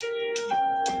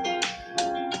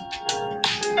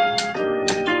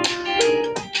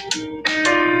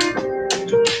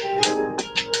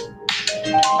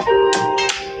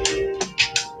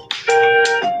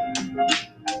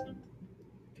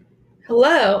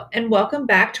Hello, and welcome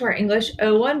back to our English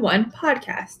 011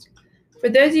 podcast. For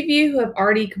those of you who have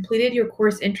already completed your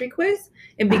course entry quiz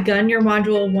and begun your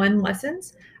Module 1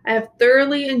 lessons, I have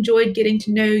thoroughly enjoyed getting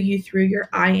to know you through your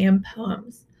I Am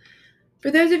poems. For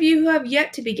those of you who have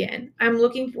yet to begin, I'm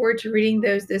looking forward to reading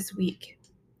those this week.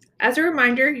 As a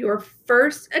reminder, your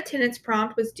first attendance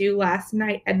prompt was due last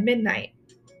night at midnight.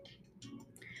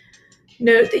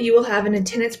 Note that you will have an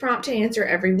attendance prompt to answer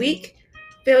every week.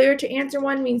 Failure to answer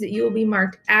one means that you will be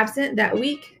marked absent that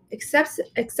week.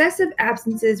 Excessive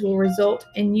absences will result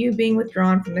in you being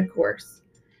withdrawn from the course.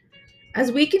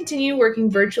 As we continue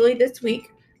working virtually this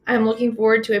week, I am looking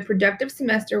forward to a productive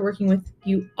semester working with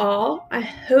you all. I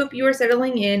hope you are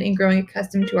settling in and growing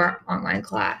accustomed to our online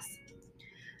class.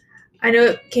 I know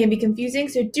it can be confusing,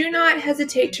 so do not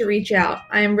hesitate to reach out.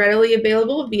 I am readily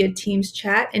available via Teams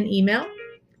chat and email.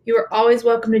 You are always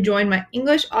welcome to join my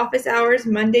English office hours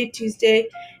Monday, Tuesday,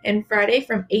 and Friday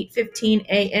from 8:15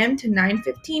 a.m. to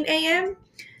 9:15 a.m.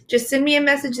 Just send me a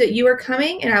message that you are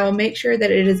coming, and I will make sure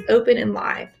that it is open and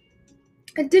live.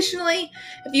 Additionally,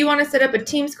 if you want to set up a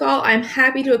Teams call, I'm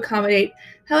happy to accommodate.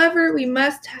 However, we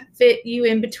must fit you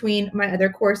in between my other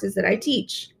courses that I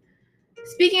teach.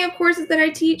 Speaking of courses that I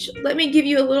teach, let me give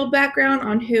you a little background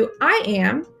on who I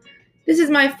am. This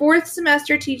is my fourth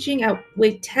semester teaching at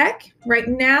Wake Tech. Right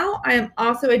now, I am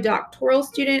also a doctoral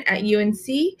student at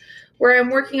UNC, where I'm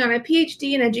working on a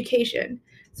PhD in education.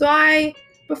 So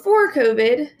before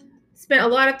COVID, spent a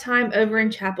lot of time over in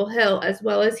Chapel Hill as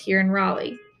well as here in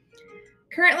Raleigh.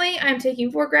 Currently, I'm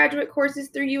taking 4 graduate courses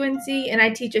through UNC, and I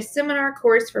teach a seminar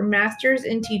course for Masters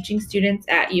in Teaching students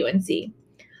at UNC.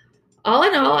 All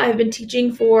in all, I've been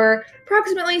teaching for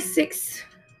approximately 6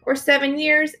 or 7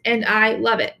 years, and I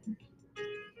love it.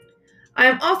 I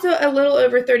am also a little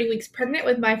over 30 weeks pregnant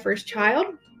with my first child.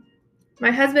 My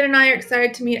husband and I are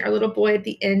excited to meet our little boy at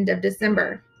the end of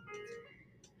December.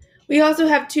 We also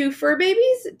have 2 fur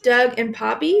babies, Doug and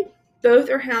Poppy. Both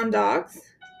are hound dogs.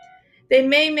 They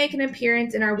may make an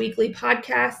appearance in our weekly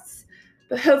podcasts,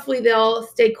 but hopefully they'll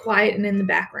stay quiet and in the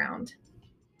background.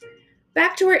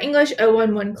 Back to our English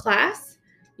 011 class.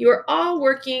 You are all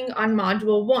working on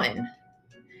Module 1.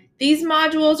 These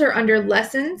modules are under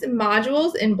Lessons and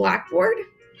Modules in Blackboard.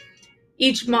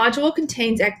 Each module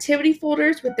contains activity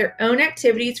folders with their own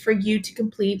activities for you to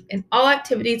complete, and all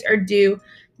activities are due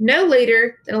no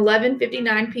later than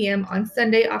 11:59 p.m. on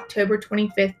Sunday, October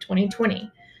 25th,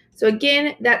 2020. So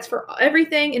again, that's for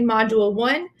everything in Module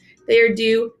 1. They are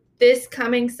due this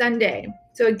coming Sunday.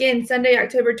 So again, Sunday,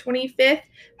 October 25th,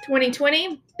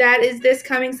 2020, that is this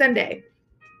coming Sunday.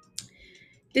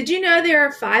 Did you know there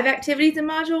are 5 activities in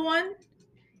Module 1?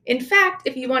 In fact,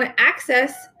 if you want to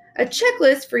access a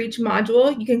checklist for each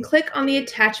module, you can click on the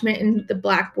attachment in the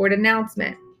Blackboard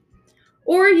announcement.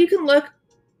 Or you can look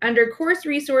under Course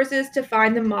Resources to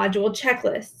find the module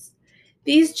checklists.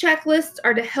 These checklists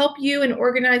are to help you in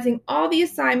organizing all the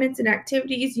assignments and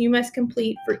activities you must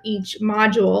complete for each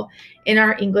module in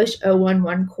our English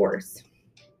 011 course.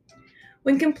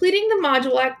 When completing the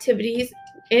module activities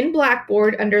in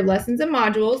Blackboard under Lessons and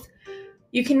Modules,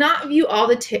 you cannot view all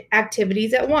the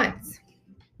activities at once.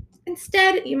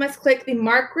 Instead, you must click the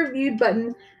Mark Reviewed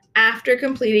button after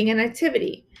completing an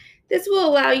activity. This will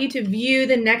allow you to view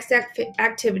the next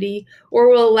activity or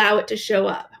will allow it to show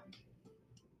up.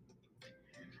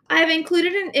 I have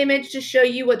included an image to show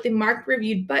you what the Mark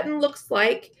Reviewed button looks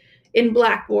like in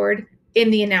Blackboard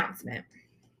in the announcement.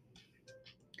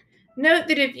 Note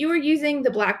that if you are using the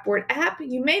Blackboard app,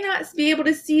 you may not be able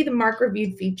to see the Mark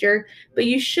Reviewed feature, but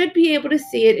you should be able to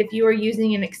see it if you are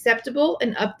using an acceptable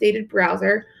and updated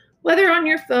browser, whether on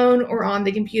your phone or on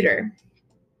the computer.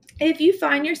 If you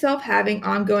find yourself having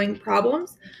ongoing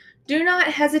problems, do not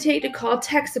hesitate to call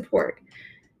tech support.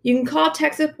 You can call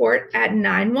tech support at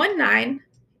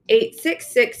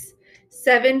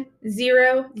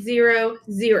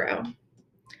 919-866-7000.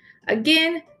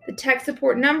 Again, the tech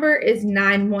support number is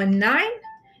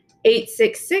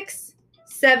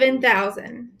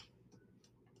 919-866-7000.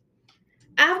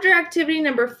 After activity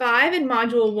number 5 in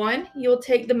Module 1, you will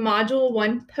take the Module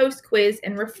 1 post-quiz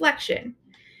and reflection.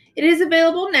 It is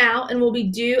available now and will be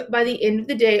due by the end of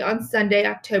the day on Sunday,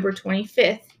 October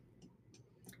 25th.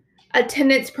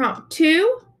 Attendance prompt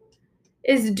 2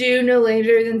 is due no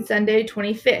later than Sunday,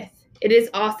 25th. It is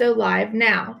also live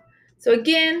now. So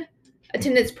again,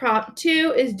 attendance prompt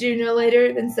 2 is due no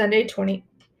later than Sunday, the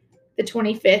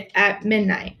 25th at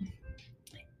midnight.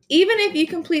 Even if you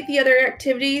complete the other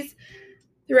activities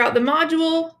throughout the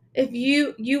module,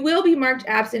 you will be marked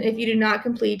absent if you do not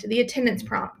complete the attendance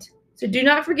prompt. So do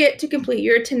not forget to complete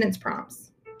your attendance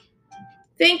prompts.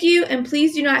 Thank you, and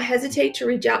please do not hesitate to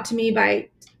reach out to me by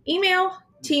email,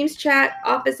 Teams chat,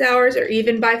 office hours, or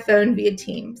even by phone via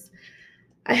Teams.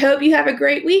 I hope you have a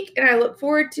great week, and I look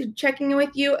forward to checking in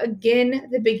with you again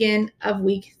at the beginning of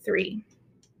week 3.